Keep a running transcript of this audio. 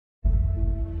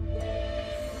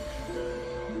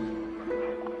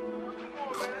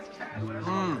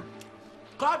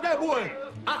Stop that boy!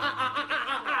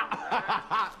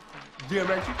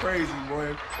 DMX, you crazy,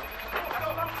 boy.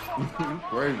 You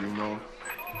crazy, man.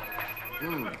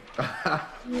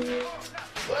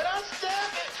 What up,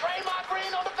 Steph? It's Draymond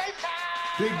Green on the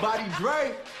FaceTime. Big body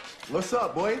Dre. What's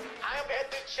up, boy? I am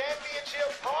at the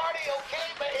championship party,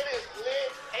 okay? But it is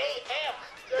lit AF.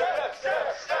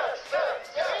 Steph.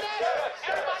 You hear that?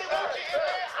 Everybody wants you in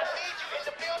there. I need you in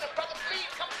the building, brother.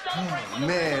 Please come through.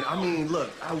 Man, I mean,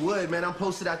 look, I would, man. I'm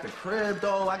posted at the crib,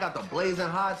 though. I got the blazing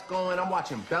hots going. I'm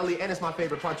watching Belly, and it's my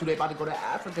favorite part. Today, about to go to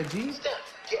Africa, G. Steph,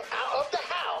 get out of the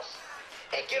house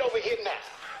and get over here now.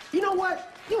 You know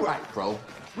what? You're right, bro.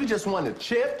 We just won the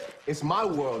chip. It's my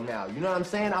world now. You know what I'm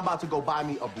saying? I'm about to go buy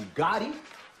me a Bugatti.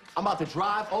 I'm about to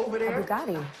drive over there. A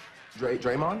Bugatti?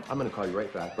 Draymond, I'm gonna call you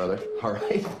right back, brother. All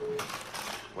right?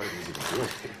 What are you even doing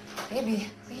here? Baby,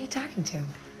 who are you talking to?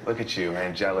 Look at you,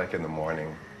 angelic in the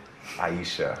morning.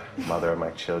 Ayesha, mother of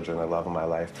my children, the love of my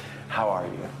life. How are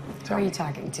you? Who are you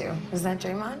talking to? Was that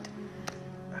Draymond?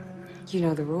 You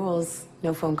know the rules.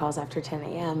 No phone calls after 10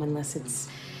 a.m. unless it's...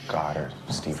 Goddard,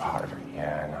 Steve Harvey.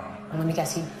 Yeah, I know. Let me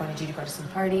guess, he wanted you to go to some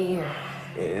party, or...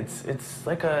 It's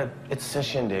a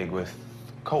shindig with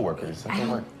coworkers. I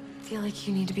don't feel like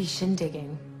you need to be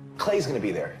shindigging. Clay's gonna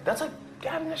be there. That's like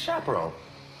having a chaperone.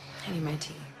 I need my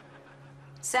tea.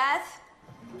 Seth?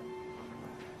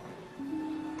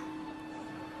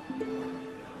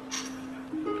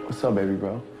 What's up, baby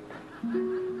bro?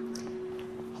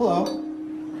 Hello.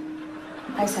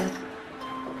 Hi, Seth.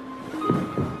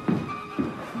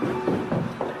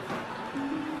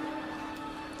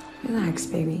 Relax,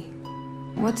 baby.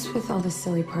 What's with all this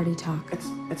silly party talk?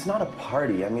 It's not a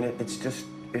party. I mean,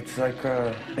 it's like,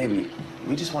 baby,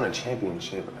 we just won a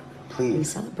championship. Please. We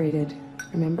celebrated,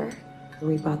 remember?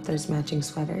 We bought those matching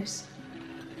sweaters.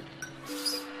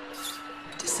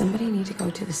 Does somebody need to go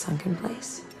to the sunken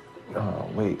place? Oh,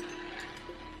 wait.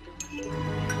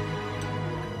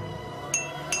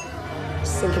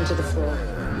 Sink into the floor.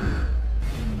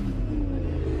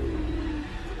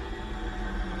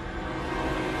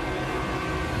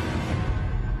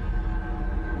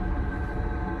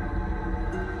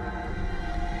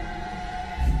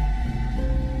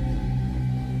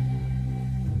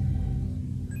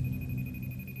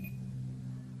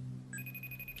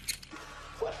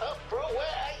 What up, bro? Where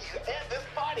are you at? This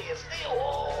party is still...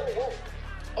 Whoa.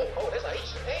 Oh, that's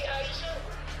Ayesha. Hey, Ayesha.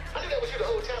 I knew that was you the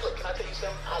whole time. Look, can I tell you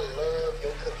something? I love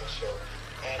your cooking show.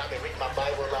 And I've been reading my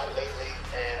Bible a lot lately,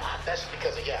 and that's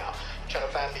because of y'all. Trying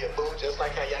to find me a boo just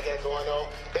like how y'all got going on.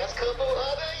 Best couple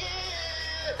of the year.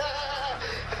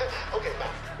 Okay,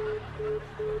 bye.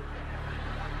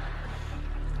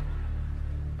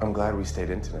 I'm glad we stayed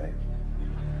in tonight.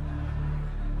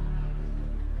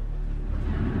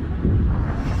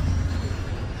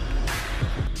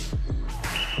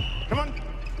 Come on.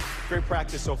 Great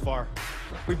practice so far.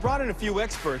 We brought in a few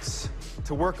experts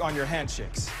to work on your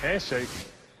handshakes. Handshake?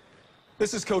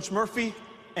 This is Coach Murphy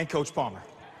and Coach Palmer.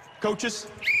 Coaches?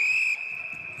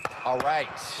 All right.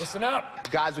 Listen up.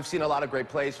 Guys, we've seen a lot of great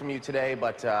plays from you today,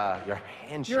 but your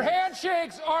handshakes... Your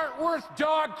handshakes aren't worth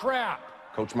dog crap.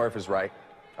 Coach Murph is right,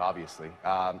 obviously.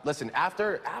 Listen,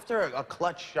 after a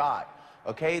clutch shot,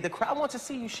 okay, the crowd wants to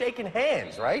see you shaking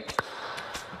hands, right?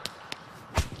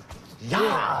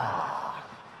 Yeah.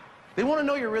 They want to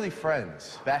know you're really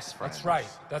friends, best friends. That's right.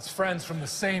 That's friends from the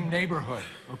same neighborhood,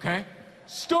 okay?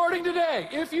 Starting today,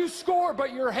 if you score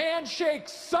but your handshake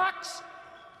sucks,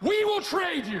 we will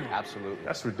trade you. Absolutely.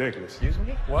 That's ridiculous. Excuse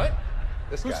me? What?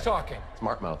 This Who's guy. talking?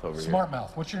 Smart mouth over Smart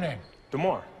mouth. What's your name?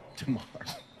 DeMar. here.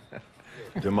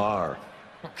 DeMar.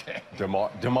 Okay.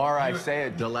 DeMar, I say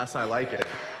it, the less I like it.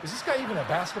 Is this guy even a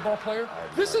basketball player?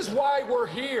 This is why we're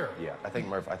here. Yeah, I think,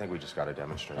 Murph, we just got to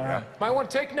demonstrate. All right. Might want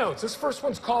to take notes. This first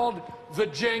one's called the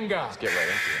Jenga. Let's get right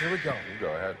into it. Here we go. You go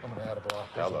ahead. I'm gonna add a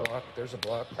block. There's Hello. a block. There's a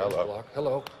block. There's Hello. a block.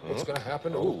 Hello. What's gonna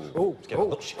happen? Ooh. Oh, It's getting a oh,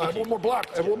 little shaky. one more block.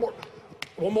 One more.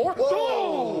 One more. Whoa!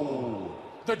 Oh!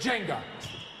 The Jenga.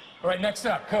 All right. Next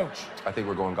up, Coach. I think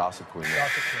we're going Gossip Queen. now.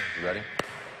 Gossip Queen. You ready?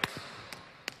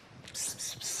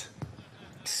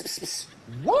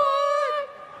 What?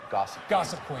 Gossip.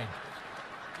 Gossip Queen.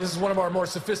 This is one of our more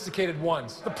sophisticated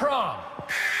ones. The prom.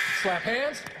 Slap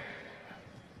hands.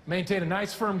 Maintain a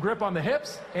nice firm grip on the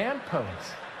hips and pose.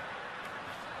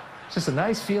 It's just a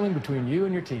nice feeling between you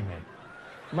and your teammate.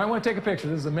 You might want to take a picture.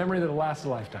 This is a memory that'll last a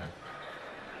lifetime.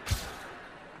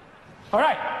 All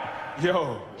right.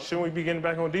 Yo, shouldn't we be getting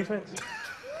back on defense?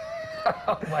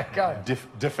 Oh, my God.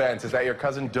 Defense. Is that your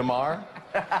cousin, DeMar?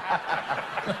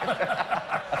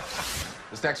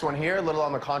 This next one here, a little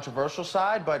on the controversial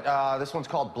side, but this one's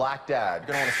called Black Dad. You're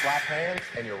gonna wanna slap hands,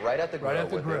 and you're right at the grill. Right at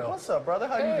the with grill. it. What's up, brother?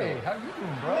 How you doing? Hey, how you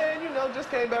doing, bro? Man, you know, just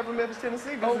came back from Memphis,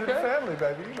 Tennessee, visited the family,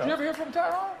 baby. You know. You ever hear from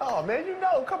Tyrone? Oh, man, you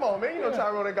know. Come on, man. You know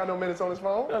Tyrone ain't got no minutes on his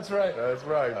phone. That's right. That's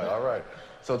right. All right.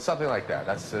 So it's something like that.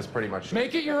 That's pretty much.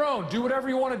 Make it your own. Do whatever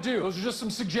you want to do. Those are just some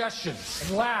suggestions.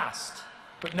 And last,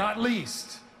 but not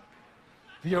least,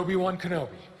 the Obi-Wan Kenobi.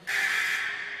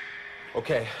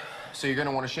 Okay, so you're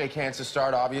gonna want to shake hands to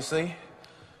start, obviously.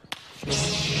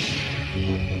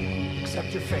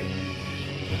 Accept your fate.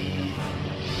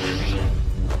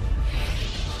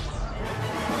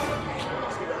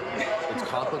 It's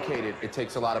complicated. It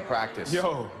takes a lot of practice.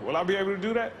 Yo, will I be able to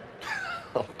do that?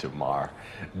 Oh, Damar.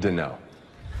 Dunno.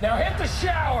 Now hit the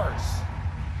showers!